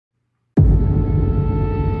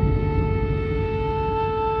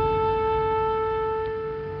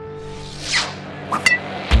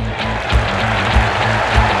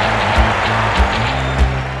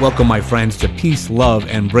Welcome, my friends, to Peace, Love,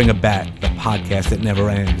 and Bring a Bat, the podcast that never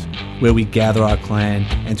ends, where we gather our clan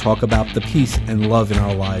and talk about the peace and love in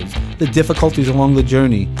our lives, the difficulties along the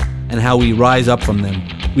journey, and how we rise up from them.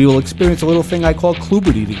 We will experience a little thing I call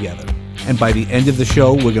Kluberty together, and by the end of the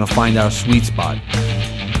show, we're going to find our sweet spot.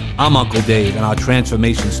 I'm Uncle Dave, and our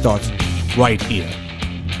transformation starts right here.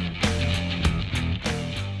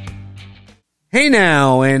 Hey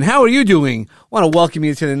now, and how are you doing? I want to welcome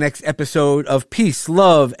you to the next episode of Peace,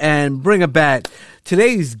 Love, and Bring a Bat.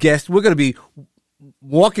 Today's guest, we're going to be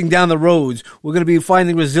walking down the roads. We're going to be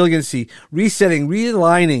finding resiliency, resetting,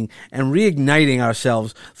 realigning, and reigniting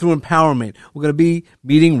ourselves through empowerment. We're going to be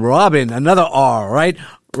meeting Robin, another R, right?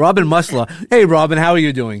 Robin Musler. Hey, Robin, how are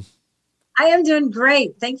you doing? I am doing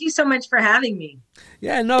great. Thank you so much for having me.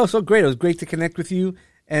 Yeah, no, so great. It was great to connect with you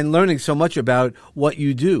and learning so much about what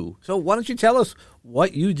you do. So why don't you tell us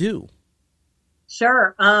what you do?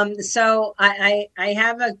 Sure. So I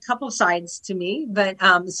have a couple sides to me, but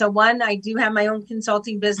so one, I do have my own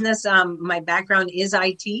consulting business. My background is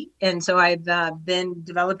IT, and so I've been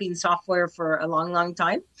developing software for a long, long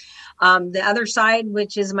time. The other side,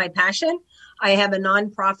 which is my passion, I have a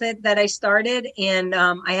nonprofit that I started, and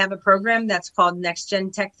I have a program that's called Next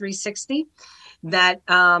Gen Tech 360 that,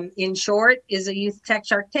 in short, is a youth tech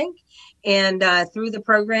Shark Tank. And through the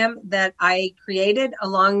program that I created,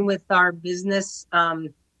 along with our business,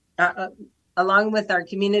 along with our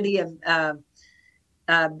community of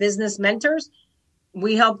business mentors,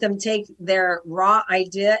 we help them take their raw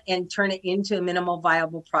idea and turn it into a minimal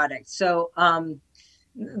viable product. So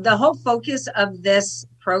the whole focus of this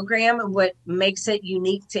program, what makes it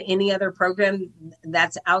unique to any other program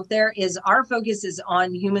that's out there, is our focus is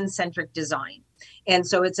on human-centric design. And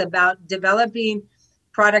so it's about developing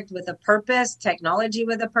product with a purpose, technology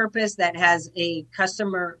with a purpose that has a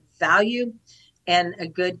customer value and a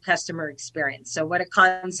good customer experience. So what a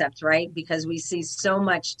concept, right? Because we see so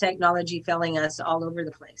much technology failing us all over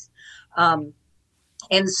the place.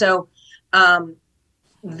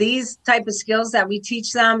 These type of skills that we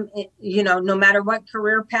teach them, no matter what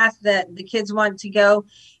career path that the kids want to go,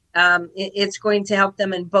 it's going to help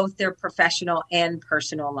them in both their professional and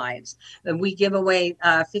personal lives. And we give away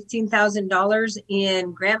 $15,000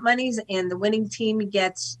 in grant monies, and the winning team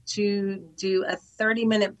gets to do a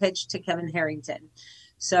 30-minute pitch to Kevin Harrington.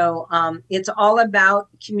 So it's all about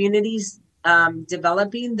communities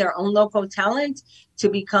developing their own local talent to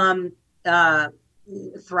become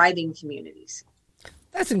thriving communities.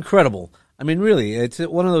 That's incredible. I mean, really, it's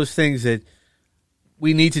one of those things that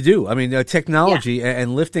we need to do. I mean, technology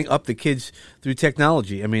and lifting up the kids through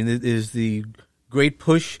technology. I mean, it is the great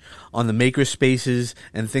push on the maker spaces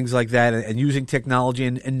and things like that, and using technology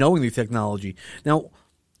and knowing the technology. Now,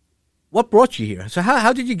 what brought you here? So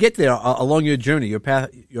how did you get there along your journey, your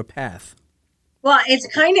path? Well, it's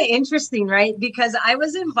kind of interesting, right? Because I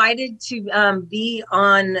was invited to be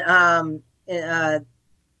on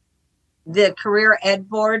the career ed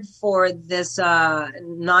board for this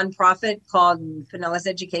nonprofit called Pinellas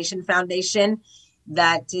Education Foundation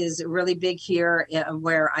that is really big here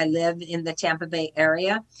where I live in the Tampa Bay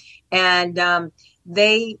area. And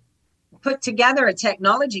they put together a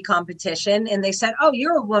technology competition, and they said, "Oh,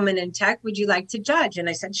 you're a woman in tech. Would you like to judge?" And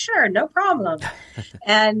I said, "Sure, no problem."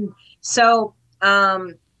 And so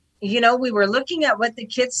we were looking at what the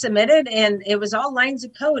kids submitted, and it was all lines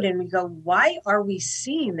of code. And we go, why are we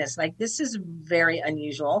seeing this? Like, this is very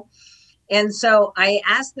unusual. And so I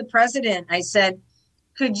asked the president, I said,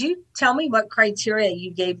 could you tell me what criteria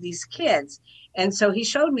you gave these kids? And so he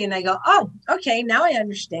showed me, and I go, oh, okay, now I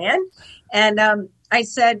understand. And I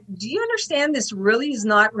said, do you understand this really is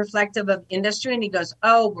not reflective of industry? And he goes,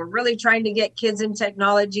 oh, we're really trying to get kids in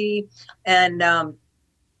technology. And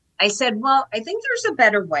I said, well, I think there's a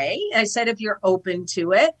better way. I said, if you're open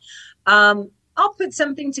to it, I'll put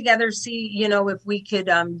something together, see, if we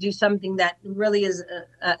could do something that really is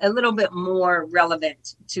a little bit more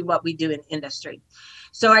relevant to what we do in industry.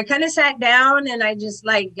 So I kind of sat down and I just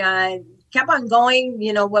kept on going,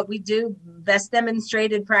 what we do, best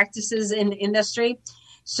demonstrated practices in industry.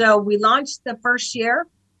 So we launched the first year.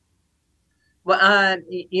 Trained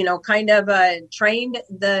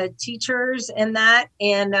the teachers in that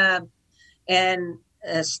and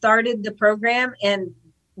started the program. And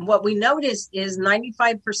what we noticed is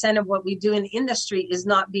 95% of what we do in industry is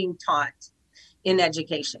not being taught in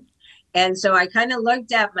education. And so I kind of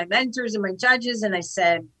looked at my mentors and my judges, and I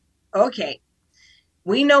said, okay,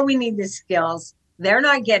 we know we need these skills. They're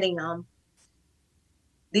not getting them.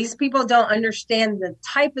 These people don't understand the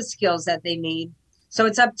type of skills that they need. So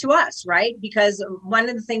it's up to us, right? Because one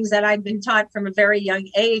of the things that I've been taught from a very young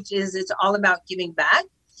age is it's all about giving back.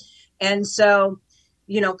 And so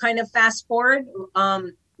kind of fast forward,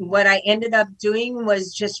 what I ended up doing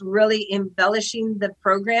was just really embellishing the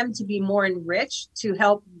program to be more enriched, to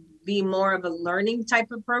help be more of a learning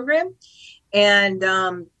type of program.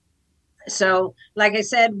 And so, like I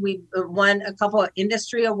said, we won a couple of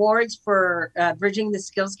industry awards for bridging the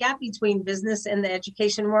skills gap between business and the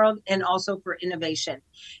education world, and also for innovation.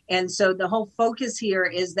 And so the whole focus here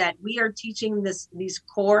is that we are teaching these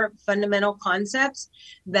core fundamental concepts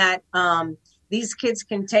that these kids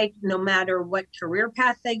can take no matter what career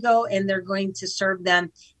path they go, and they're going to serve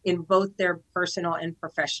them in both their personal and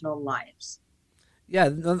professional lives. Yeah,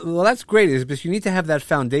 well, that's great, is because you need to have that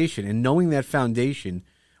foundation, and knowing that foundation,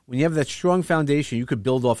 when you have that strong foundation, you could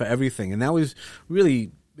build off of everything. And that was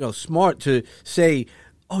really, smart to say,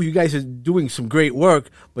 oh, you guys are doing some great work,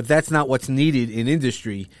 but that's not what's needed in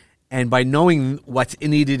industry. And by knowing what's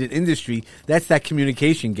needed in industry, that's that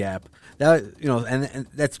communication gap. That, and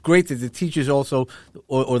that's great that the teachers also,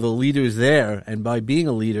 or the leaders there, and by being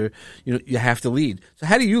a leader, you have to lead. So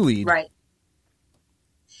how do you lead? Right.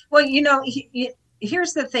 Well,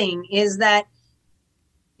 here's the thing is that,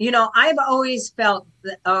 I've always felt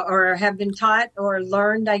or have been taught or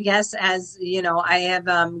learned, I guess, as, I have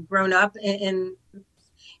grown up in,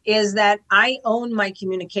 is that I own my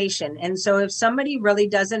communication. And so if somebody really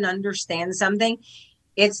doesn't understand something,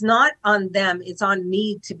 it's not on them, it's on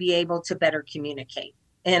me to be able to better communicate.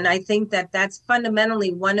 And I think that that's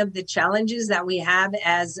fundamentally one of the challenges that we have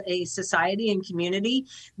as a society and community,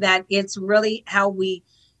 that it's really how we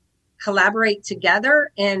collaborate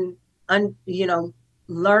together and,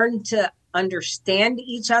 learn to understand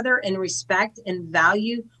each other and respect and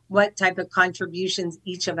value what type of contributions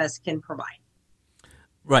each of us can provide.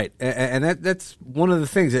 Right. And that's one of the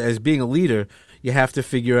things, as being a leader, you have to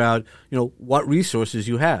figure out, what resources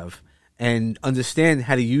you have and understand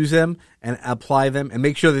how to use them and apply them and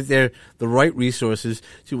make sure that they're the right resources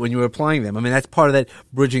to when you're applying them. I mean, that's part of that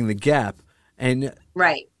bridging the gap. And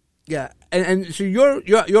right. Yeah. And so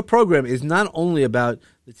your program is not only about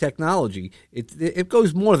the technology. It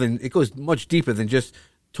goes much deeper than just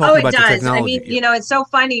talking about the technology. I mean, it's so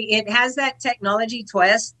funny. It has that technology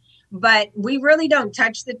twist, but we really don't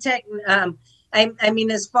touch the tech. I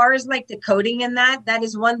mean, as far as like the coding and that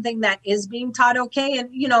is one thing that is being taught. Okay.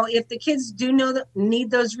 And, if the kids do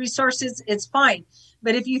need those resources, it's fine.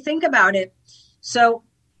 But if you think about it, so,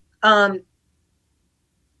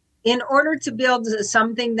 in order to build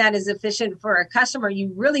something that is efficient for a customer,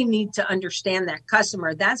 you really need to understand that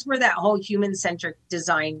customer. That's where that whole human-centric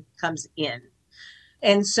design comes in.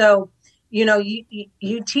 And so,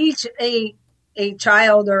 you teach a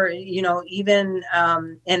child or, even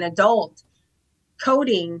an adult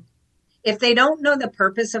coding. If they don't know the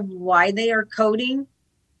purpose of why they are coding,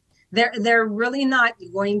 they're really not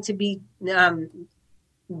going to be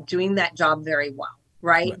doing that job very well.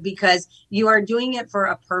 Right? Because you are doing it for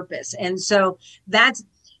a purpose. And so that's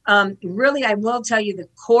really, I will tell you, the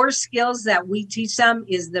core skills that we teach them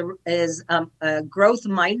is a growth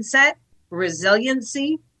mindset,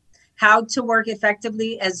 resiliency, how to work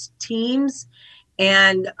effectively as teams.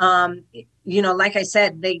 And, like I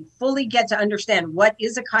said, they fully get to understand what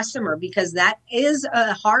is a customer, because that is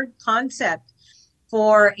a hard concept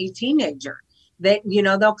for a teenager. That,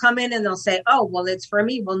 they'll come in and they'll say, oh, well, it's for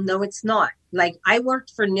me. Well, no, it's not. Like, I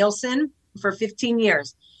worked for Nielsen for 15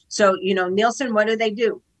 years. So, Nielsen, what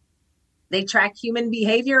do? They track human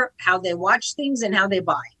behavior, how they watch things and how they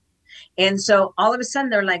buy. And so all of a sudden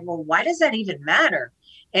they're like, well, why does that even matter?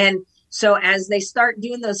 And so as they start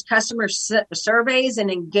doing those customer surveys and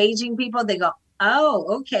engaging people, they go,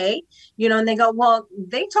 oh, okay. And they go, well,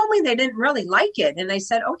 they told me they didn't really like it. And I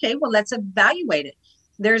said, okay, well, let's evaluate it.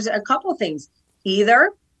 There's a couple things.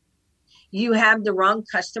 Either you have the wrong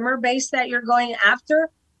customer base that you're going after,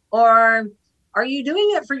 or are you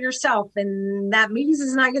doing it for yourself? And that means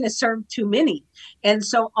it's not going to serve too many. And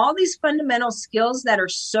so all these fundamental skills that are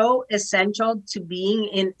so essential to being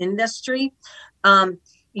in industry,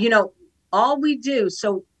 all we do,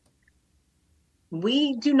 so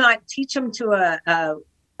we do not teach them to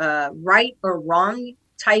a right or wrong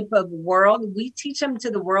type of world. We teach them to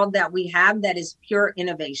the world that we have that is pure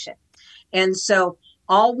innovation. And so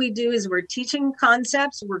all we do is we're teaching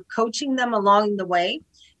concepts, we're coaching them along the way.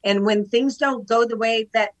 And when things don't go the way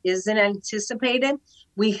that isn't anticipated,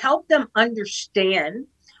 we help them understand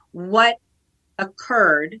what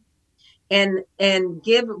occurred and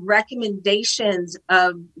give recommendations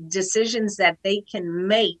of decisions that they can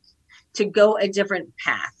make to go a different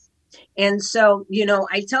path. And so,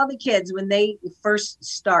 I tell the kids when they first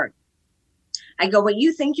start, I go, what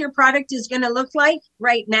you think your product is going to look like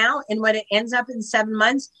right now and what it ends up in 7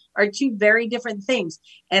 months are two very different things.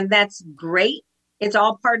 And that's great. It's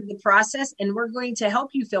all part of the process. And we're going to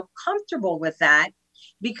help you feel comfortable with that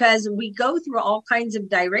because we go through all kinds of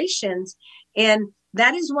gyrations. And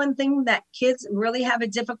that is one thing that kids really have a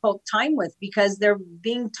difficult time with because they're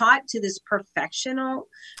being taught to this perfectional,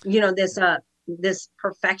 this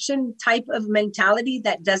perfection type of mentality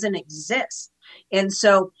that doesn't exist. And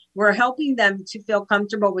so we're helping them to feel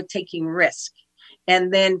comfortable with taking risk.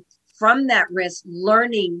 And then from that risk,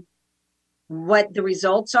 learning what the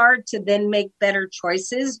results are to then make better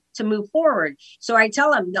choices to move forward. So I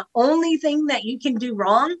tell them the only thing that you can do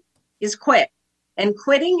wrong is quit. And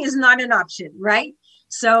quitting is not an option, right?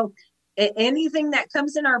 So anything that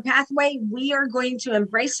comes in our pathway, we are going to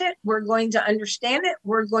embrace it. We're going to understand it.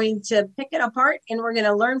 We're going to pick it apart and we're going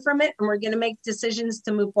to learn from it. And we're going to make decisions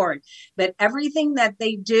to move forward. But everything that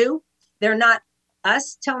they do, they're not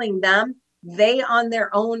us telling them. They on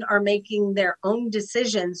their own are making their own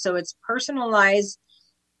decisions. So it's personalized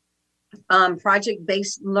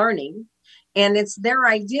project-based learning. And it's their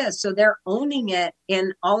idea. So they're owning it.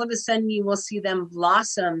 And all of a sudden you will see them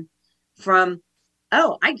blossom from,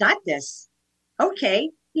 oh, I got this. Okay,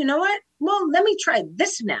 you know what? Well, let me try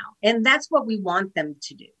this now. And that's what we want them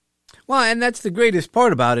to do. Well, and that's the greatest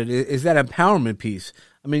part about it is that empowerment piece.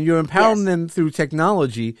 I mean, you're empowering them through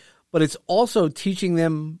technology, but it's also teaching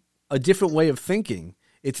them a different way of thinking.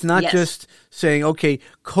 It's not just saying, okay,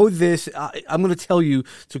 code this. I'm going to tell you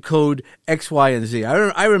to code X, Y, and Z.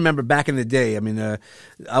 I remember back in the day, I mean,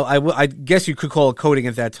 I guess you could call it coding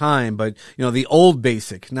at that time, but, the old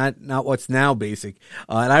BASIC, not what's now BASIC.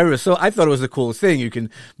 And I thought it was the coolest thing. You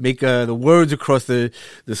can make the words across the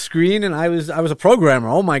screen, and I was a programmer.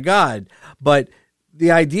 Oh, my God. But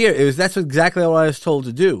the idea is that's exactly what I was told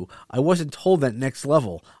to do. I wasn't told that next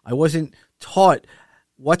level. I wasn't taught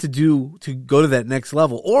what to do to go to that next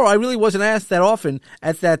level. Or I really wasn't asked that often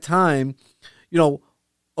at that time,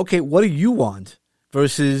 okay, what do you want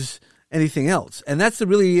versus anything else? And that's the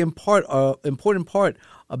really important part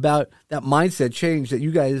about that mindset change that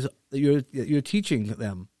you're teaching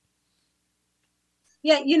them.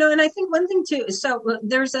 Yeah, and I think one thing too, so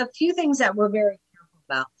there's a few things that we're very careful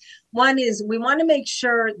about. One is we want to make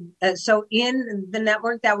sure, so in the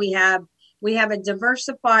network that we have a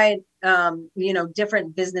diversified,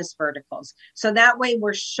 different business verticals. So that way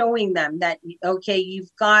we're showing them that, okay, you've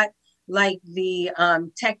got like the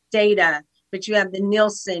tech data, but you have the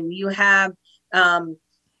Nielsen, you have,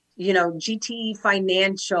 GTE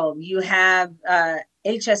Financial, you have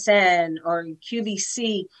HSN or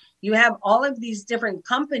QVC, you have all of these different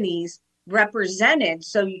companies represented.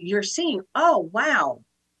 So you're seeing, oh, wow.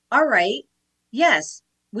 All right. Yes.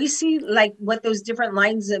 We see like what those different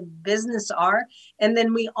lines of business are. And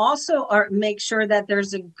then we also make sure that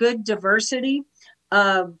there's a good diversity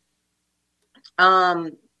of,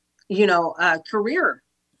 career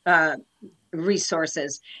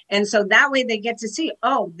resources. And so that way they get to see,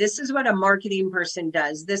 oh, this is what a marketing person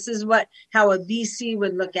does. This is how a VC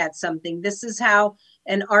would look at something. This is how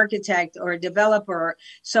an architect or a developer.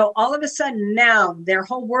 So all of a sudden now their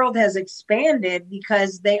whole world has expanded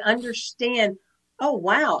because they understand, oh,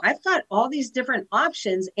 wow, I've got all these different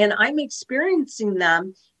options and I'm experiencing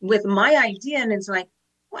them with my idea. And it's like,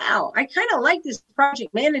 wow, I kind of like this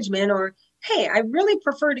project management, or, hey, I really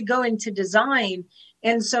prefer to go into design.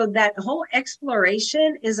 And so that whole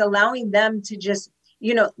exploration is allowing them to just,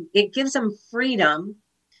 it gives them freedom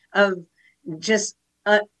of just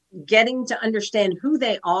getting to understand who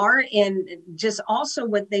they are. And just also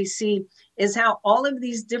what they see is how all of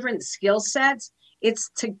these different skill sets,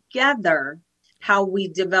 it's together how we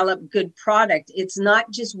develop good product. It's not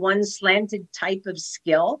just one slanted type of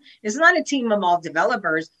skill. It's not a team of all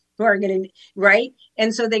developers who are going to, right?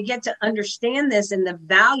 And so they get to understand this and the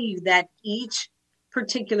value that each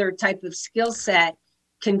particular type of skill set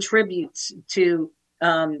contributes to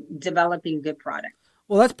developing good product.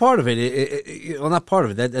 Well, that's part of it. Well, not part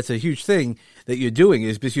of it. That's a huge thing that you're doing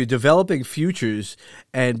is because you're developing futures,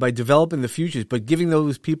 and by developing the futures, but giving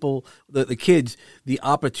those people, the kids, the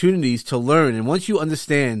opportunities to learn. And once you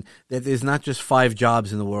understand that there's not just 5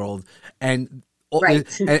 jobs in the world, and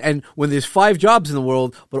and when there's 5 jobs in the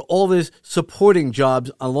world, but all there's supporting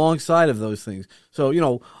jobs alongside of those things. So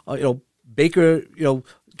baker,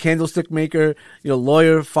 candlestick maker,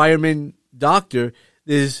 lawyer, fireman, doctor.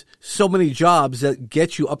 There's so many jobs that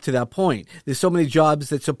get you up to that point. There's so many jobs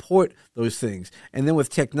that support those things. And then with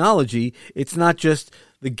technology, it's not just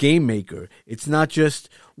the game maker. It's not just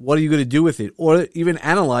what are you going to do with it, or even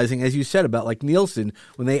analyzing, as you said about like Nielsen,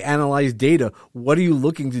 when they analyze data, what are you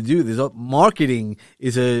looking to do? Marketing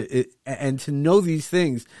is and to know these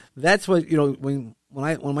things. That's what, when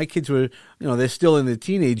when my kids were, they're still in the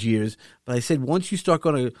teenage years, but I said once you start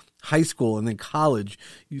going to high school and then college,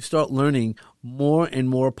 you start learning more and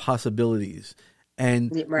more possibilities.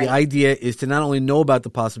 And Right. the idea is to not only know about the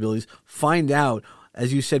possibilities, find out,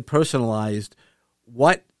 as you said, personalized,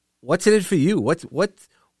 what's in it for you? What's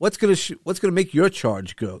gonna make your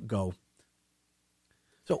charge go?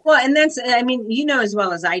 So, Well, and that's, I mean, as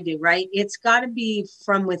well as I do, right? It's got to be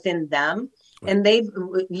from within them. Right.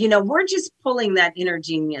 And we're just pulling that inner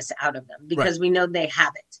genius out of them because we know they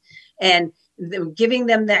have it. And giving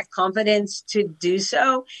them that confidence to do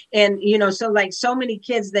so. And, so like so many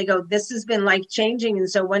kids, they go, this has been life changing. And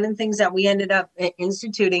so one of the things that we ended up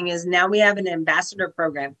instituting is now we have an ambassador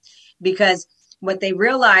program, because what they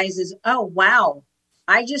realize is, oh, wow,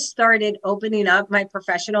 I just started opening up my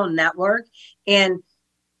professional network. And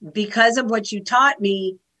because of what you taught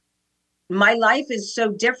me, my life is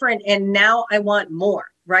so different. And now I want more,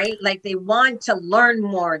 right? Like they want to learn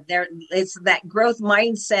more. It's that growth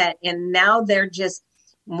mindset. And now they're just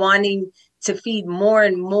wanting to feed more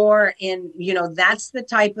and more. And, that's the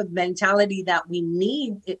type of mentality that we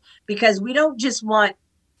need, because we don't just want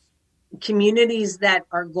communities that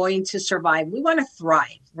are going to survive. We want to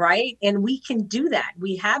thrive, right? And we can do that.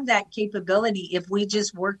 We have that capability if we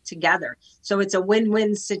just work together. So it's a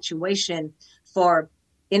win-win situation for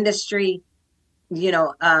industry,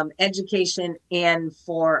 education, and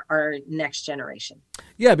for our next generation.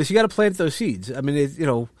 Yeah, but you got to plant those seeds. I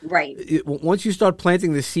mean, right. Once you start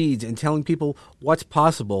planting the seeds and telling people what's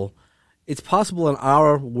possible, it's possible in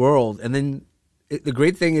our world. And then the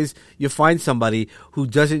great thing is you find somebody who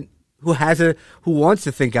wants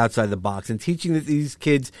to think outside the box, and teaching these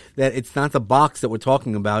kids that it's not the box that we're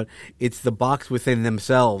talking about, it's the box within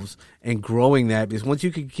themselves, and growing that. Because once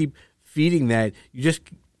you can keep feeding that, you just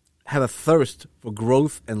have a thirst for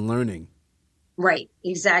growth and learning. Right,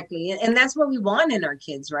 exactly. And that's what we want in our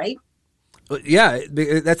kids, right? Yeah,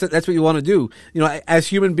 that's what you want to do. As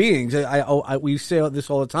human beings, we say this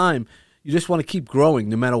all the time, you just want to keep growing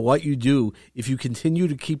no matter what you do. If you continue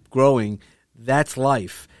to keep growing, that's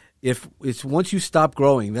life. If it's once you stop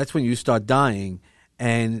growing, that's when you start dying,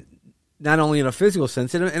 and not only in a physical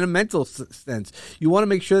sense, in a mental sense. You want to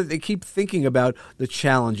make sure that they keep thinking about the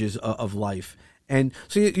challenges of life. And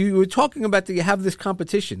so you were talking about that you have this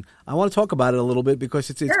competition. I want to talk about it a little bit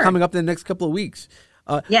because it's Sure. coming up in the next couple of weeks.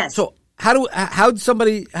 Yes. So how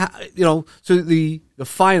somebody, so the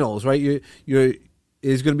finals, right?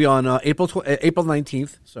 Is going to be on April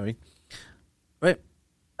 19th. Sorry. Right.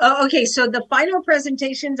 Oh, okay. So the final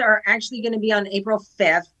presentations are actually going to be on April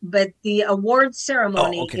 5th, but the award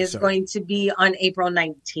ceremony is going to be on April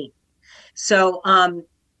 19th. So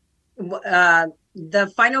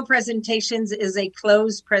the final presentations is a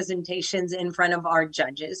closed presentations in front of our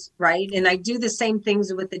judges, right? And I do the same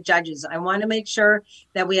things with the judges. I want to make sure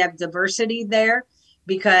that we have diversity there,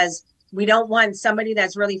 because we don't want somebody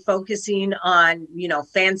that's really focusing on,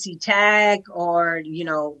 fancy tech or,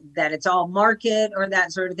 that it's all market or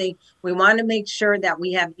that sort of thing. We want to make sure that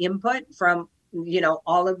we have input from,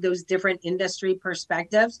 all of those different industry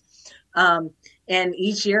perspectives. And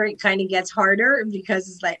each year it kind of gets harder because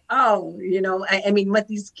it's like, I mean, what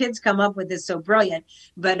these kids come up with is so brilliant.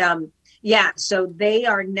 But so they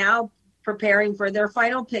are now preparing for their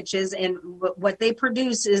final pitches, and what they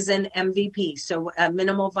produce is an MVP, so a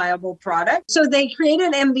minimal viable product. So they create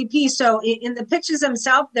an MVP. So in the pitches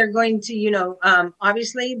themselves, they're going to,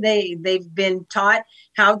 obviously they've been taught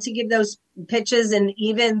how to give those pitches, and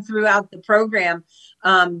even throughout the program,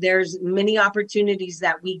 there's many opportunities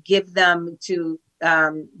that we give them to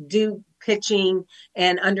do pitching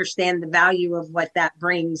and understand the value of what that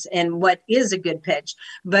brings and what is a good pitch.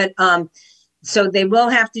 But so they will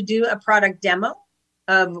have to do a product demo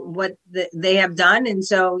of what they have done. And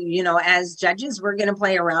so, as judges, we're going to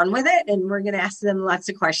play around with it, and we're going to ask them lots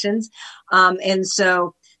of questions. And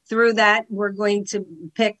so through that, we're going to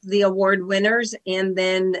pick the award winners. And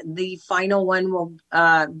then the final one will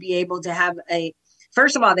be able to have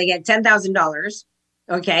first of all, they get $10,000.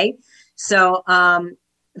 Okay. So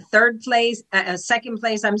second place,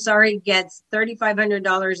 gets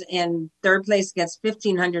 $3,500, and third place gets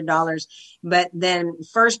 $1,500. But then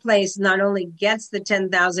first place not only gets the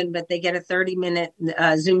 $10,000, but they get a 30-minute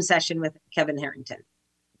Zoom session with Kevin Harrington.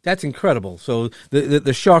 That's incredible. So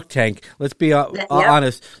the Shark Tank, let's be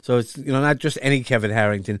honest. So it's not just any Kevin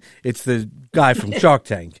Harrington. It's the guy from Shark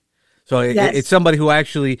Tank. So it's somebody who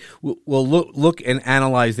actually will look and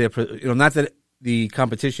analyze their, not that the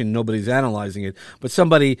competition, nobody's analyzing it, but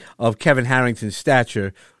somebody of Kevin Harrington's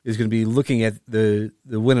stature is going to be looking at the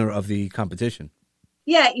winner of the competition.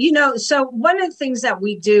 Yeah, so one of the things that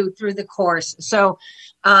we do through the course,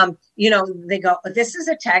 they go, this is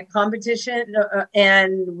a tag competition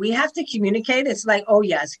and we have to communicate. It's like, oh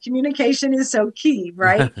yes, communication is so key,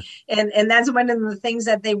 right? and that's one of the things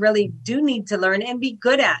that they really do need to learn and be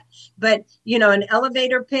good at. But, an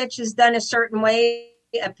elevator pitch is done a certain way.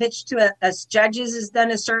 A pitch to us judges is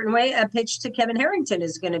done a certain way. A pitch to Kevin Harrington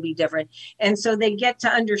is going to be different. And so they get to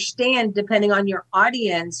understand, depending on your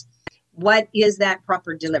audience, what is that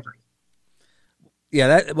proper delivery.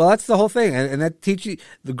 Yeah, that's the whole thing. And that teaches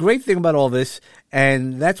the great thing about all this.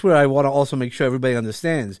 And that's where I want to also make sure everybody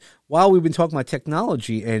understands. While we've been talking about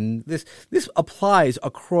technology, and this applies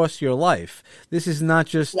across your life. This is not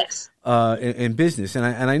just in business. And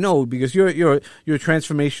I know because you're a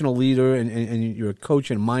transformational leader and you're a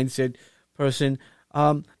coach and mindset person.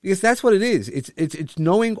 Because that's what it is. It's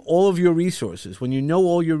knowing all of your resources. When you know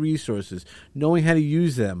all your resources, knowing how to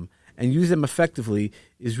use them and use them effectively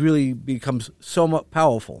is really becomes so much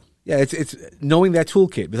powerful. Yeah, it's knowing that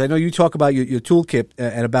toolkit, because I know you talk about your toolkit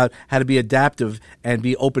and about how to be adaptive and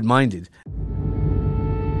be open-minded.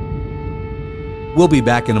 We'll be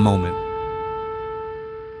back in a moment.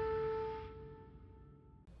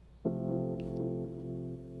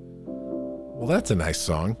 Well, that's a nice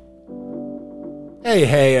song.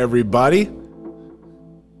 Hey, everybody.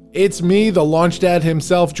 It's me, the Launch Dad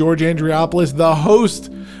himself, George Andriopoulos, the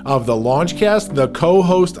host of the Launchcast, the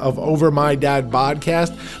co-host of Over My Dad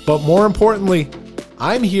podcast. But more importantly,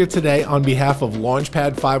 I'm here today on behalf of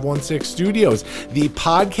Launchpad 516 Studios, the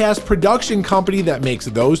podcast production company that makes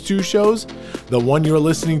those two shows, the one you're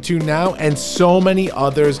listening to now, and so many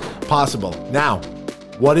others possible. Now,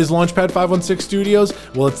 what is Launchpad 516 Studios?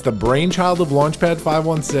 Well, it's the brainchild of Launchpad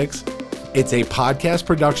 516. It's a podcast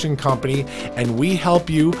production company, and we help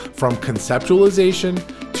you from conceptualization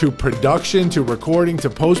to production to recording to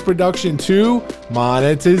post-production to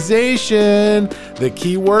monetization. The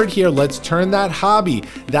key word here, let's turn that hobby,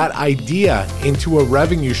 that idea into a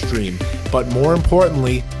revenue stream. But more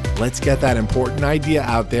importantly, let's get that important idea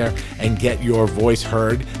out there and get your voice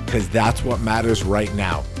heard, because that's what matters right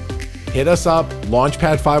now. Hit us up,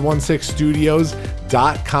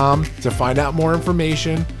 launchpad516studios.com to find out more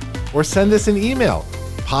information, or send us an email,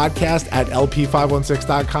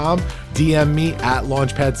 podcast@lp516.com. DM me at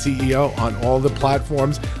LaunchpadCEO on all the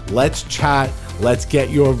platforms. Let's chat. Let's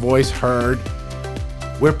get your voice heard.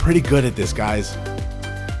 We're pretty good at this, guys.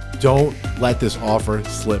 Don't let this offer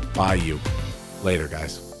slip by you. Later,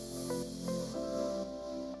 guys.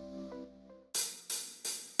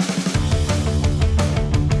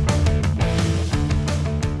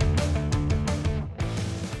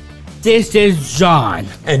 This is John.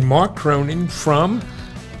 And Mark Cronin from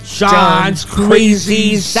John's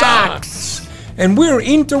Crazy Socks. And we're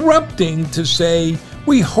interrupting to say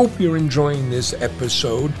we hope you're enjoying this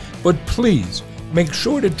episode, but please make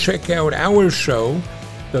sure to check out our show,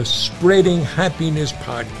 the Spreading Happiness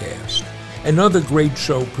Podcast, another great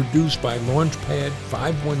show produced by Launchpad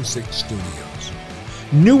 516 Studios.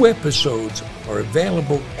 New episodes are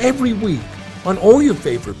available every week on all your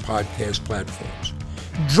favorite podcast platforms.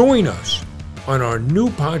 Join us on our new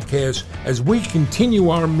podcast as we continue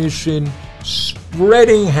our mission,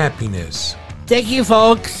 spreading happiness. Thank you,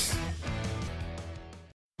 folks.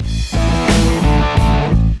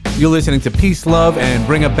 You're listening to Peace, Love, and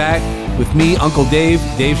Bring It Back with me, Uncle Dave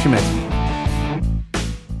Shemetsky.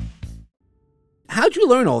 How'd you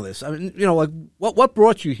learn all this? I mean, what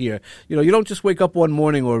brought you here? You don't just wake up one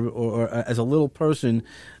morning or as a little person,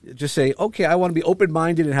 just say, okay, I want to be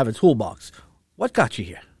open-minded and have a toolbox. What got you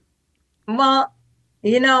here? Well,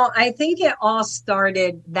 I think it all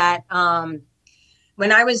started that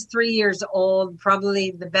when I was 3 years old, probably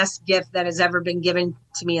the best gift that has ever been given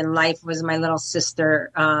to me in life was my little sister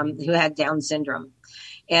who had Down syndrome.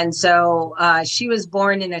 And so she was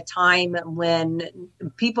born in a time when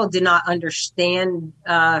people did not understand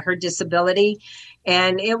her disability.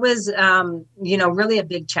 And it was, really a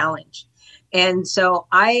big challenge. And so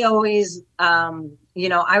I always, I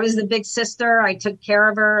was the big sister. I took care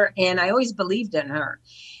of her and I always believed in her.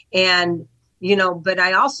 And, but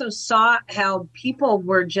I also saw how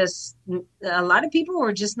a lot of people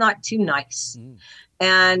were just not too nice.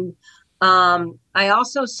 And I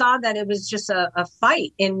also saw that it was just a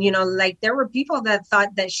fight. And, there were people that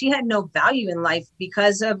thought that she had no value in life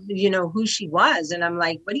because of, who she was. And I'm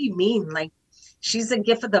like, what do you mean? Like, she's a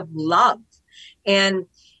gift of love. And,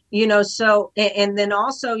 and then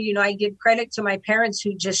also, I give credit to my parents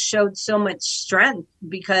who just showed so much strength,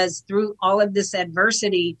 because through all of this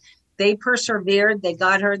adversity, they persevered. They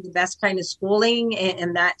got her the best kind of schooling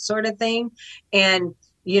and that sort of thing. And,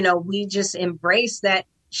 we just embraced that,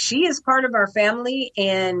 she is part of our family,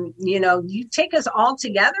 and, you take us all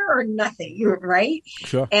together or nothing, right?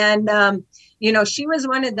 Sure. And, she was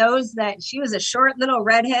one of those that she was a short little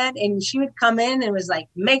redhead, and she would come in and was like,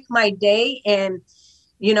 make my day. And,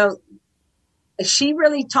 she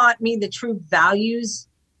really taught me the true values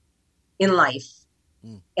in life.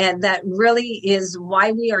 And that really is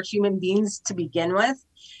why we are human beings to begin with.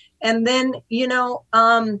 And then,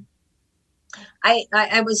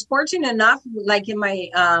 I was fortunate enough, like in my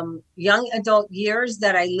young adult years,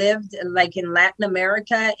 that I lived like in Latin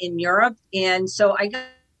America, in Europe. And so I got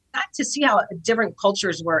to see how different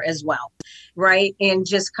cultures were as well, right? And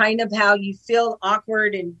just kind of how you feel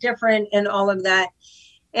awkward and different and all of that.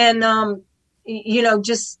 And,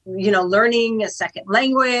 learning a second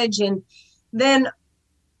language. And then,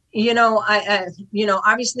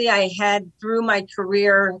 obviously I had through my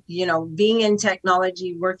career, being in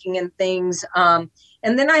technology, working in things. And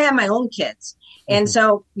then I had my own kids. And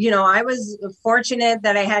so, I was fortunate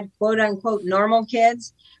that I had quote unquote normal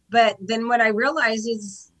kids. But then what I realized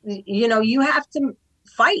is, you have to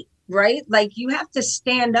fight, right? Like you have to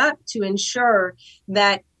stand up to ensure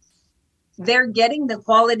that they're getting the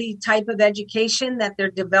quality type of education, that they're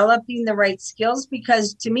developing the right skills.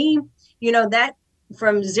 Because to me, that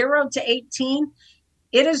from 0 to 18,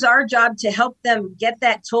 it is our job to help them get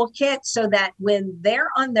that toolkit so that when they're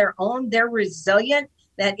on their own, they're resilient,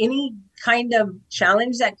 that any kind of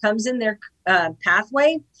challenge that comes in their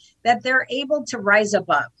pathway, that they're able to rise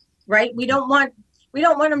above, right? We don't want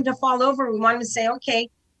them to fall over. We want them to say, okay,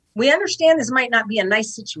 we understand this might not be a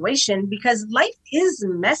nice situation because life is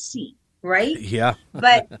messy, right? Yeah.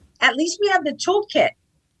 But at least we have the toolkit.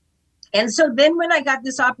 And so then when I got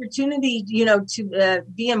this opportunity, to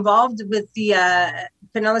be involved with the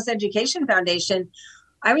Pinellas Education Foundation,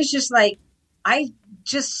 I was just like, I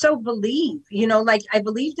just so believe, I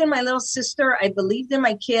believed in my little sister. I believed in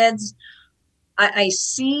my kids. I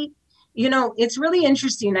see, it's really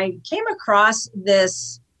interesting. I came across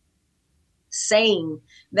this saying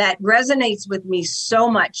that resonates with me so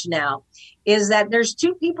much now, is that there's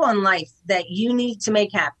two people in life that you need to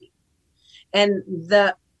make happy. And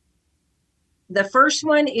the first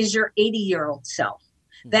one is your 80-year-old self,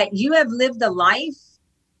 that you have lived a life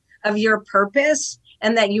of your purpose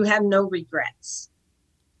and that you have no regrets.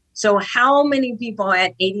 So how many people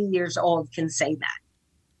at 80 years old can say that,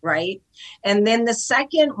 right? And then the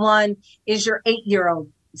second one is your 8-year-old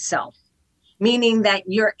self, meaning that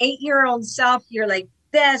your 8-year-old self, you're like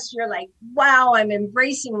this, you're like, wow, I'm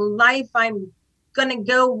embracing life. I'm going to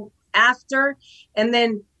go after. And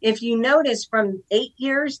then if you notice from 8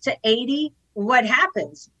 years to 80, what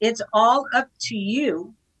happens? It's all up to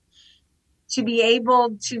you to be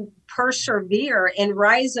able to persevere and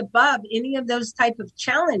rise above any of those type of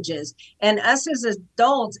challenges. And us as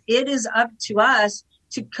adults, it is up to us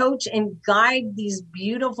to coach and guide these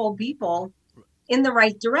beautiful people in the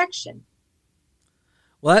right direction.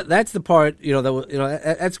 Well, that's the part,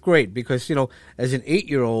 that's great because, as an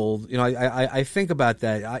 8-year-old, I think about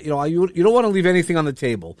that. You don't want to leave anything on the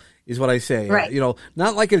table is what I say. Right.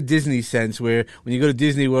 Not like a Disney sense where when you go to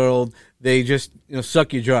Disney World, they just,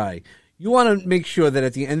 suck you dry. You want to make sure that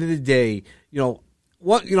at the end of the day, I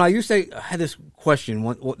had this question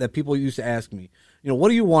that people used to ask me, what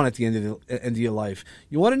do you want at the end of your life?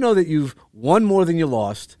 You want to know that you've won more than you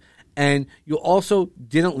lost, and you also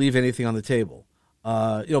didn't leave anything on the table.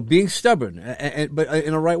 Being stubborn, but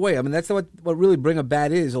in a right way. I mean, that's what really Bring a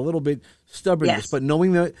Bat is, a little bit stubbornness, yes. But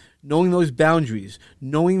knowing those boundaries,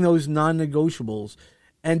 knowing those non-negotiables.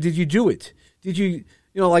 And did you do it? Did you,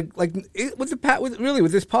 with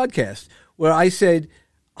this podcast where I said,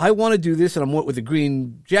 I want to do this, and I'm with the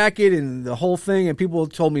green jacket and the whole thing, and people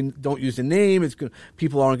told me don't use the name.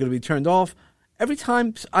 People aren't going to be turned off. Every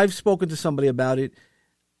time I've spoken to somebody about it,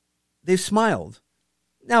 they've smiled.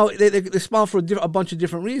 Now, they smile for a bunch of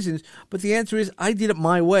different reasons, but the answer is I did it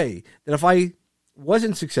my way. That if I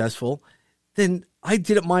wasn't successful, then I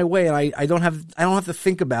did it my way, and I don't have to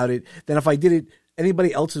think about it than if I did it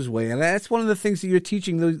anybody else's way. And that's one of the things that you're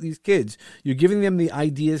teaching these kids. You're giving them the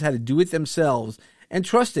ideas how to do it themselves and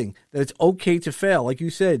trusting that it's okay to fail. Like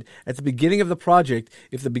you said, at the beginning of the project,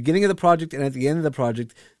 if the beginning of the project and at the end of the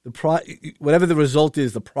project, whatever the result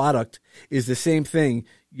is, the product is the same thing,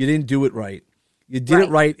 you didn't do it right. You did it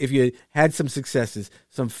right if you had some successes,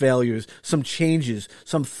 some failures, some changes,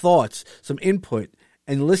 some thoughts, some input,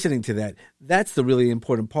 and listening to that. That's the really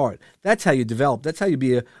important part. That's how you develop. That's how you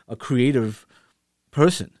be a creative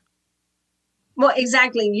person. Well,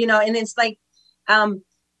 exactly. And it's like,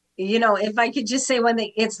 if I could just say one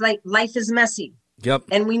thing, it's like life is messy. Yep.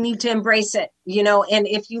 And we need to embrace it, and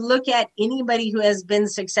if you look at anybody who has been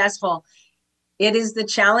successful, It is the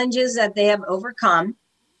challenges that they have overcome,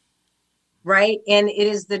 right? And it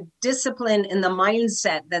is the discipline and the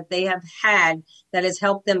mindset that they have had that has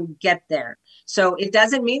helped them get there. So it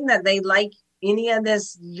doesn't mean that they like any of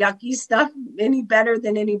this yucky stuff any better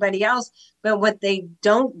than anybody else. But what they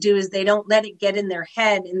don't do is they don't let it get in their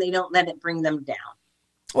head and they don't let it bring them down.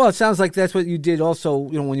 Well, it sounds like that's what you did also,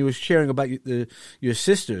 when you were sharing about your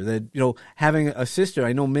sister, that, having a sister.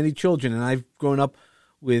 I know many children, and I've grown up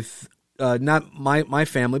with, not my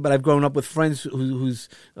family, but I've grown up with friends whose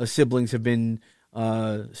siblings have been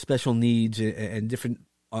special needs and different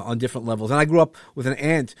on different levels. And I grew up with an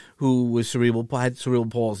aunt who was had cerebral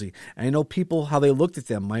palsy. And I know people, how they looked at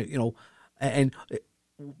them, and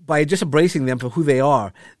by just embracing them for who they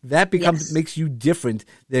are, that makes you different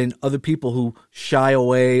than other people who shy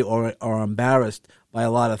away or are embarrassed by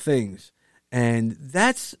a lot of things. And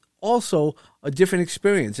that's also a different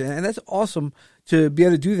experience. And that's awesome to be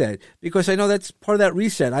able to do that, because I know that's part of that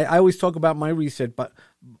reset. I always talk about my reset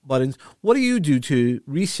buttons. What do you do to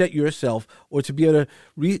reset yourself or to be able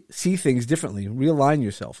to see things differently, realign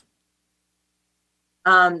yourself?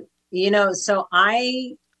 So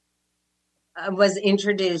I was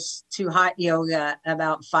introduced to hot yoga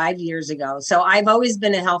about 5 years ago. So I've always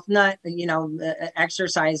been a health nut,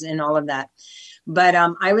 exercise and all of that. But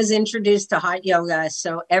I was introduced to hot yoga.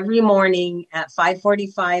 So every morning at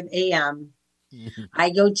 5:45 a.m.,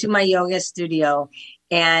 I go to my yoga studio.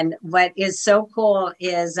 And what is so cool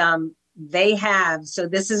is they have, so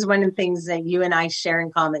this is one of the things that you and I share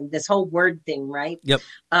in common, this whole word thing, right? Yep.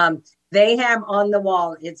 They have on the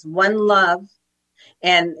wall, it's one love.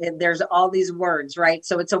 And there's all these words, right?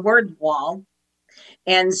 So it's a word wall.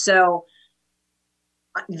 And so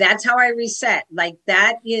that's how I reset. Like,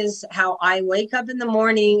 that is how I wake up in the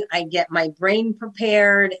morning. I get my brain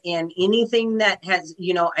prepared, and anything that has,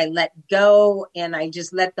 I let go, and I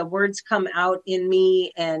just let the words come out in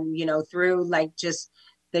me, and, through like just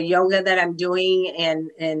the yoga that I'm doing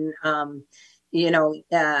and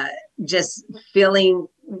just feeling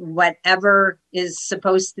whatever is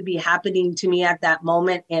supposed to be happening to me at that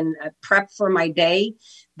moment and prep for my day.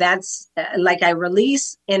 That's like I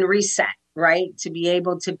release and reset, right? To be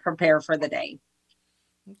able to prepare for the day.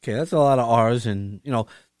 Okay, that's a lot of R's. And, do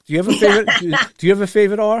you have a favorite? Do you have a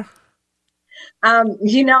favorite R?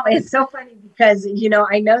 It's so funny because,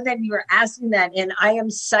 I know that you were asking that, and I am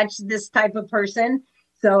such this type of person.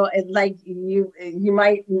 So like you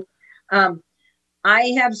might,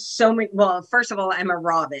 I have so many. Well, first of all, I'm a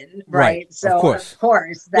Robin, right? So of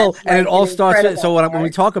course. That's and it all starts. So when we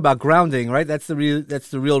right? talk about grounding, right? That's the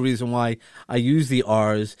real reason why I use the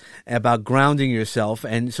R's, about grounding yourself,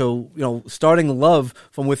 and so starting love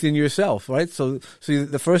from within yourself, right? So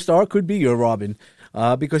the first R could be your Robin,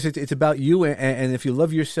 because it's about you, and if you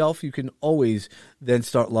love yourself, you can always then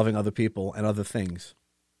start loving other people and other things.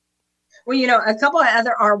 Well, a couple of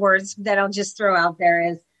other R words that I'll just throw out there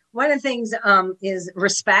is. One of the things is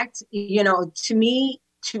respect. To me,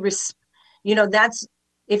 that's,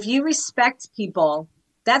 if you respect people,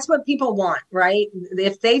 that's what people want, right?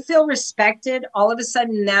 If they feel respected, all of a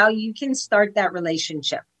sudden now you can start that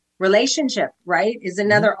relationship. Relationship, right, is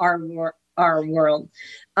another our world.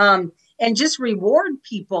 And just reward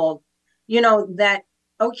people, that,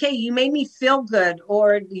 okay, you made me feel good,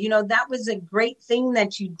 or, that was a great thing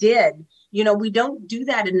that you did. We don't do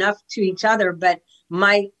that enough to each other, but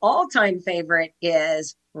my all-time favorite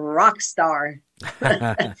is rock star.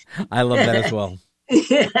 I love that as well.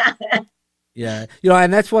 Yeah.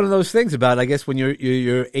 And that's one of those things about, I guess, when you're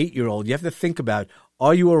 8-year-old, you have to think about,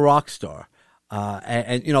 are you a rock star?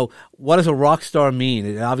 And what does a rock star mean?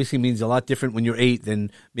 It obviously means a lot different when you're 8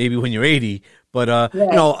 than maybe when you're 80. But,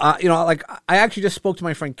 like I actually just spoke to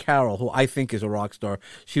my friend Carol, who I think is a rock star.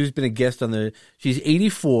 She's been a guest on she's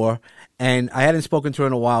 84, and I hadn't spoken to her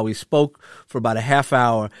in a while. We spoke for about a half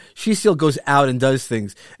hour. She still goes out and does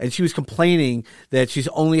things. And she was complaining that she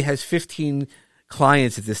only has 15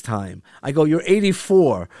 clients at this time. I go, you're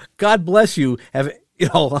 84. God bless you.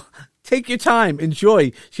 Take your time,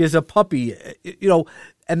 enjoy. She has a puppy,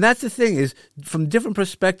 and that's the thing is, from different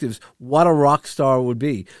perspectives, what a rock star would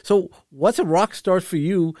be. So what's a rock star for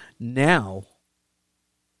you now?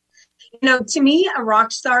 To me, a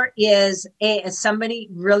rock star is somebody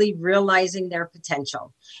really realizing their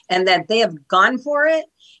potential, and that they have gone for it,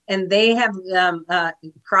 and they have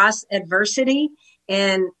crossed adversity,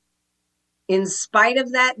 and in spite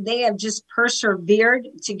of that, they have just persevered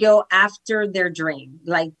to go after their dream.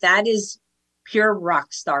 Like, that is pure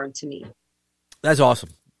rock star to me. That's awesome.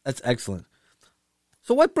 That's excellent.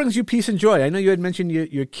 So what brings you peace and joy? I know you had mentioned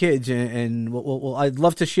your kids, and well, I'd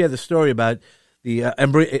love to share the story about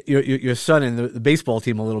your son and the baseball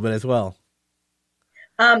team a little bit as well.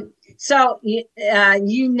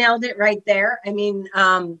 You nailed it right there. I mean,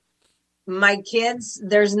 my kids,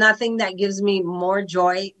 there's nothing that gives me more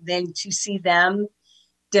joy than to see them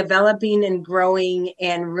developing and growing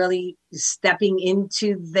and really stepping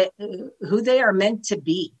into who they are meant to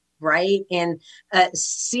be, right? And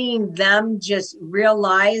seeing them just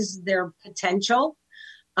realize their potential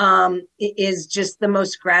is just the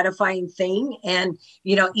most gratifying thing. And,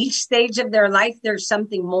 each stage of their life, there's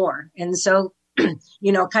something more. And so,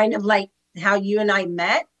 kind of like how you and I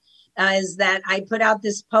met, is that I put out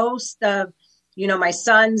this post of, my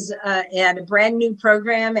son's at a brand new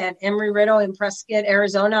program at Embry-Riddle in Prescott,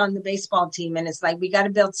 Arizona on the baseball team. And it's like, we got to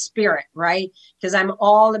build spirit, right? Because I'm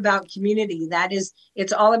all about community.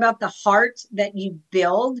 It's all about the heart that you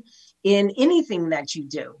build in anything that you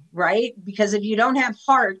do, right? Because if you don't have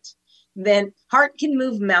heart, then heart can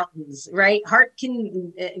move mountains, right? Heart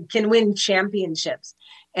can win championships.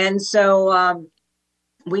 And so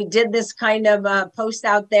we did this kind of post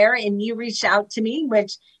out there, and you reached out to me,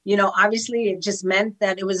 which, obviously it just meant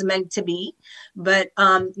that it was meant to be. But,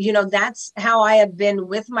 that's how I have been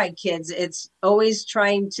with my kids. It's always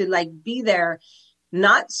trying to be there,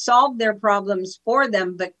 not solve their problems for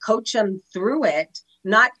them, but coach them through it,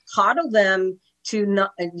 not coddle them to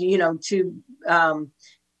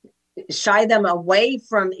shy them away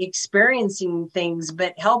from experiencing things,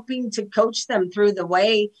 but helping to coach them through the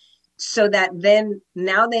way, so that then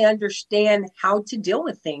now they understand how to deal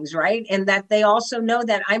with things, right? And that they also know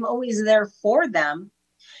that I'm always there for them,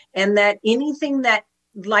 and that anything that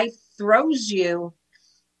life throws you,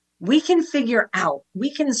 we can figure out, we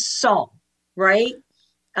can solve, right?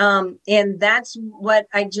 And that's what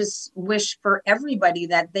I just wish for everybody,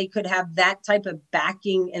 that they could have that type of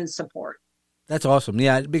backing and support. That's awesome.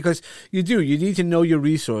 Yeah, because you need to know your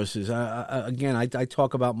resources. I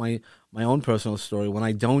talk about my own personal story. When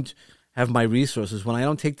I don't have my resources, when I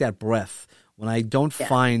don't take that breath, when I don't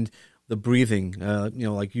find the breathing,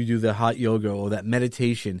 like you do the hot yoga or that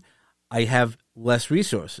meditation, I have less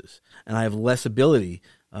resources and I have less ability.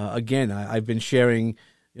 I've been sharing,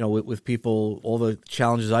 with people all the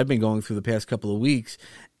challenges I've been going through the past couple of weeks.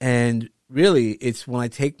 And really, it's when I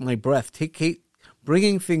take my breath,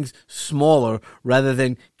 bringing things smaller rather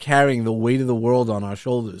than carrying the weight of the world on our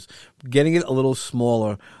shoulders. Getting it a little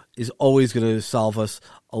smaller is always going to solve us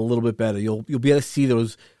a little bit better. You'll be able to see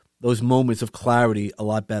those moments of clarity a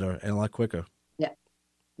lot better and a lot quicker. Yeah,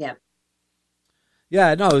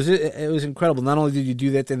 no, it was incredible. Not only did you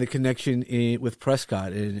do that, then the connection with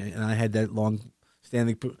Prescott, and I had that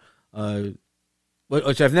long-standing,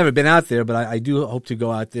 which I've never been out there, but I do hope to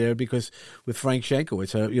go out there because with Frank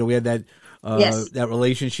Shankowitz, we had that that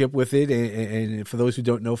relationship with it. And for those who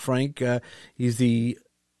don't know Frank, he's the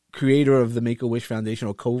creator of the Make-A-Wish Foundation,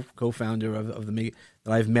 or co-founder of the Make,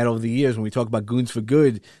 that I've met over the years. When we talk about Goons for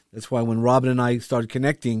Good, that's why when Robin and I started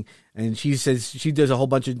connecting, and she says she does a whole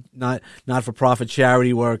bunch of not-for-profit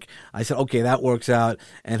charity work, I said, okay, that works out.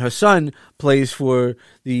 And her son plays for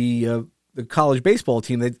the college baseball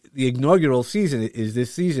team. That the inaugural season is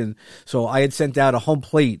this season. So I had sent out a home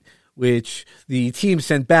plate, which the team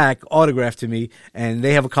sent back autographed to me, and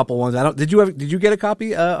they have a couple ones. Did you get a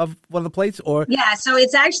copy of one of the plates? Or yeah, so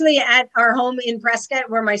it's actually at our home in Prescott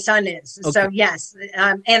where my son is. Okay. So yes,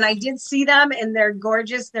 and I did see them, and they're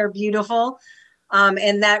gorgeous. They're beautiful.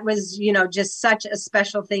 And that was, just such a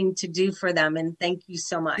special thing to do for them. And thank you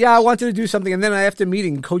so much. Yeah, I wanted to do something. And then after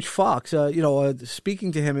meeting Coach Fox,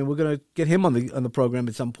 speaking to him, and we're going to get him on the program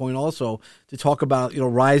at some point also to talk about,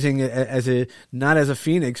 rising not as a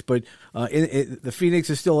Phoenix, but the Phoenix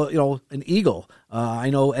is still, an Eagle. I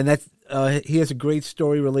know. And he has a great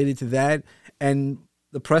story related to that. And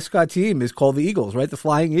the Prescott team is called the Eagles, right? The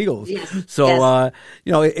Flying Eagles. Yes. So,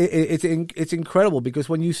 yes. It's incredible because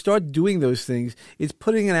when you start doing those things, it's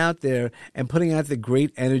putting it out there and putting out the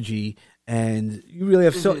great energy, and you really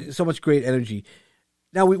have so much great energy.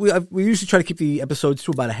 Now, we usually try to keep the episodes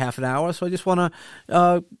to about a half an hour, so I just want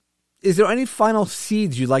to is there any final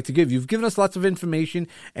seeds you'd like to give? You've given us lots of information,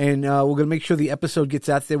 and we're going to make sure the episode gets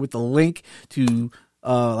out there with the link to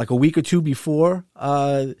like a week or two before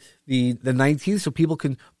the 19th, so people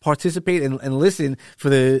can participate and listen for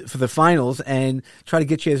the finals and try to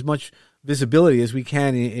get you as much visibility as we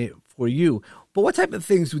can for you. But what type of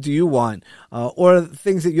things do you want, or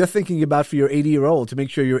things that you're thinking about for your 80-year-old to make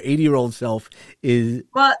sure your 80-year-old self is?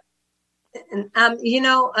 Well,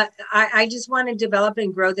 I just want to develop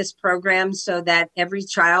and grow this program so that every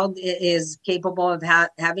child is capable of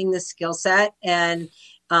having the skill set and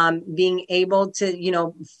being able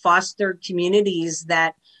to, foster communities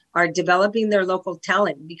that are developing their local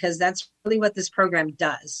talent, because that's really what this program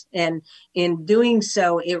does. And in doing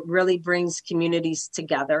so, it really brings communities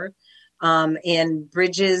together, and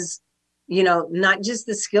bridges, not just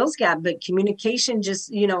the skills gap, but communication,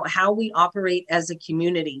 just, how we operate as a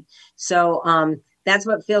community. So that's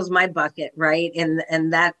what fills my bucket, right?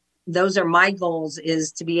 And those are my goals,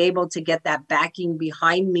 is to be able to get that backing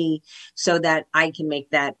behind me so that I can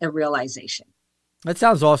make that a realization. That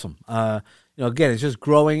sounds awesome. Again, it's just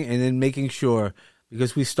growing and then making sure,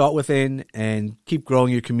 because we start within and keep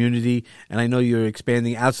growing your community. And I know you're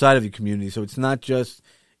expanding outside of your community. So it's not just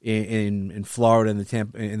in Florida and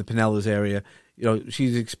in the Pinellas area.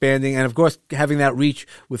 She's expanding, and of course, having that reach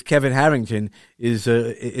with Kevin Harrington is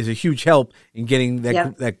a huge help in getting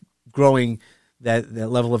that growing that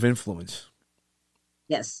level of influence.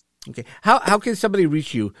 Yes. Okay. How can somebody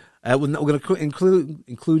reach you? We're going to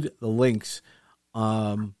include the links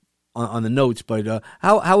on the notes, but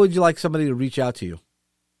how would you like somebody to reach out to you?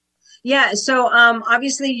 Yeah, so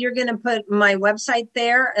obviously you're going to put my website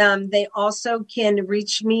there. They also can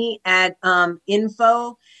reach me at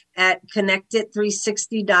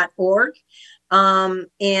info@connected360.org.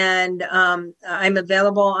 And I'm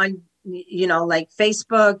available on, like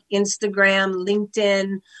Facebook, Instagram,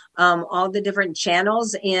 LinkedIn, all the different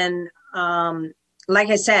channels. And like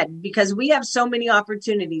I said, because we have so many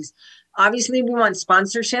opportunities. Obviously, we want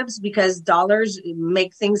sponsorships because dollars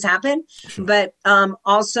make things happen, sure. But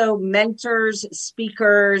also mentors,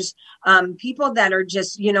 speakers, people that are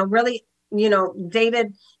just, really,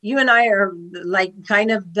 David, you and I are like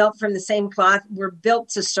kind of built from the same cloth. We're built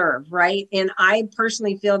to serve, right? And I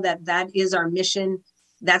personally feel that is our mission.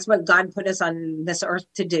 That's what God put us on this earth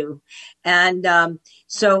to do. And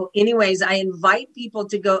so anyways, I invite people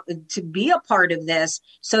to go to be a part of this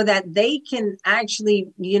so that they can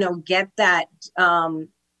actually, get that,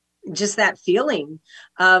 just that feeling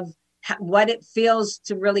of what it feels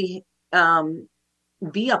to really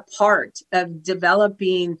be a part of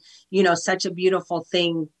developing, such a beautiful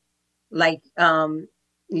thing like, the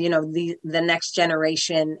next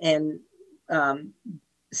generation, and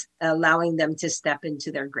allowing them to step into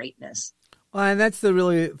their greatness. Well, and that's the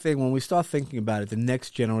really thing when we start thinking about it, the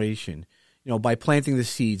next generation, by planting the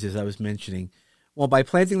seeds, as I was mentioning. Well, by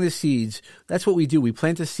planting the seeds, that's what we do. We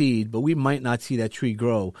plant a seed, but we might not see that tree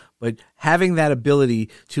grow. But having that ability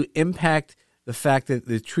to impact the fact that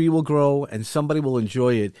the tree will grow and somebody will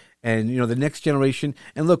enjoy it, and, the next generation.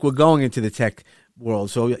 And look, we're going into the tech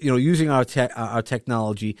world. So, using our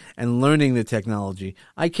technology and learning the technology,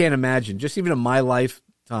 I can't imagine, just even in my lifetime,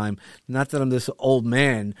 not that I'm this old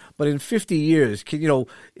man, but in 50 years, think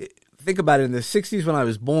about it, in the 60s when I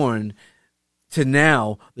was born to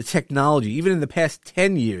now, the technology, even in the past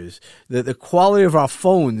 10 years, the quality of our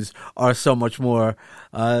phones are so much more,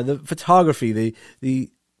 the photography, the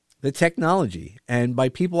technology. And by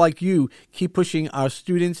people like you keep pushing our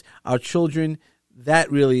students, our children, that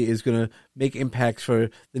really is going to make impacts for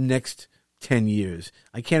the next 10 years.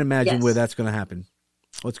 I can't imagine where that's going to happen.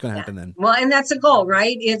 What's going to happen then? Well, and that's a goal,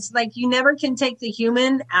 right? It's like you never can take the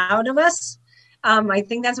human out of us. I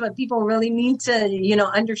think that's what people really need to,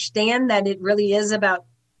 understand, that it really is about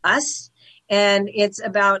us, and it's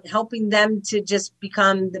about helping them to just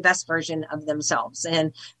become the best version of themselves.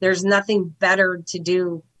 And there's nothing better to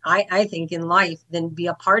do, I think, in life than be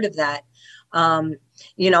a part of that.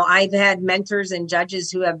 I've had mentors and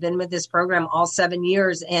judges who have been with this program all 7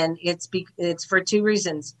 years, and it's for two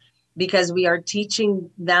reasons. Because we are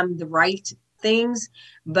teaching them the right things,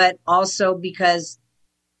 but also because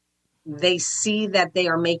they see that they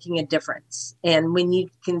are making a difference. And when you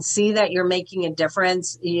can see that you're making a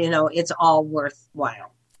difference, it's all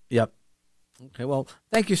worthwhile. Yep. Okay, well,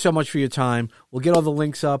 thank you so much for your time. We'll get all the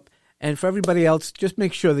links up. And for everybody else, just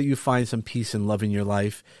make sure that you find some peace and love in your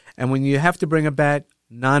life. And when you have to bring a bat,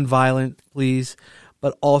 nonviolent, please.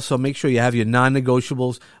 But also make sure you have your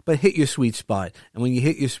non-negotiables, but hit your sweet spot. And when you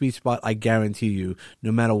hit your sweet spot, I guarantee you,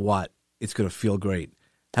 no matter what, it's going to feel great.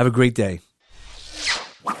 Have a great day.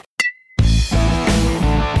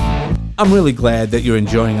 I'm really glad that you're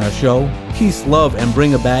enjoying our show. Peace, Love, and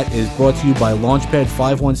Bring a Bat is brought to you by Launchpad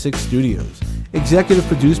 516 Studios. Executive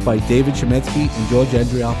produced by David Chemetsky and George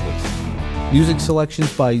Andriopoulos. Music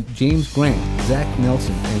selections by James Grant, Zach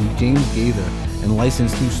Nelson, and James Gaither, and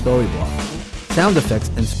licensed through Storyblock. Sound effects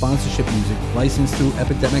and sponsorship music licensed through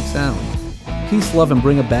Epidemic Sound. Peace, Love, and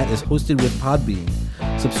Bring a Bat is hosted with Podbean.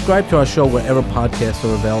 Subscribe to our show wherever podcasts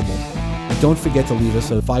are available. And don't forget to leave us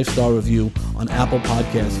a 5-star review on Apple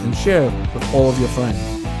Podcasts and share with all of your friends.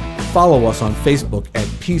 Follow us on Facebook at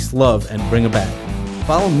Peace, Love, and Bring a Bat.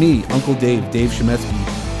 Follow me, Uncle Dave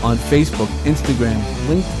Shemetsky, on Facebook, Instagram,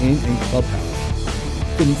 LinkedIn, and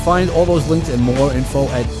Clubhouse. can find all those links and more info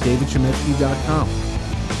at davidchemetsky.com.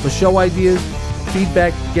 For show ideas,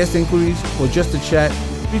 feedback, guest inquiries, or just to chat,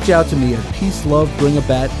 reach out to me at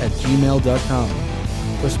peacelovebringabat@gmail.com.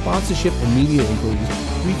 For sponsorship and media inquiries,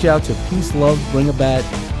 reach out to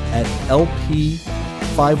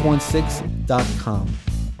peacelovebringabat@lp516.com.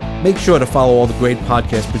 Make sure to follow all the great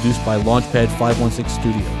podcasts produced by Launchpad 516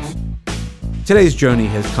 Studios. Today's journey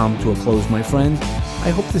has come to a close, my friends. I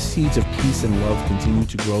hope the seeds of peace and love continue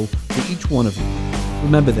to grow for each one of you.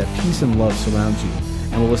 Remember that peace and love surrounds you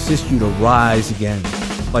and will assist you to rise again.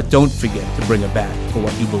 But don't forget to bring a bat for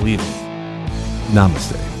what you believe in.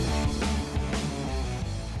 Namaste.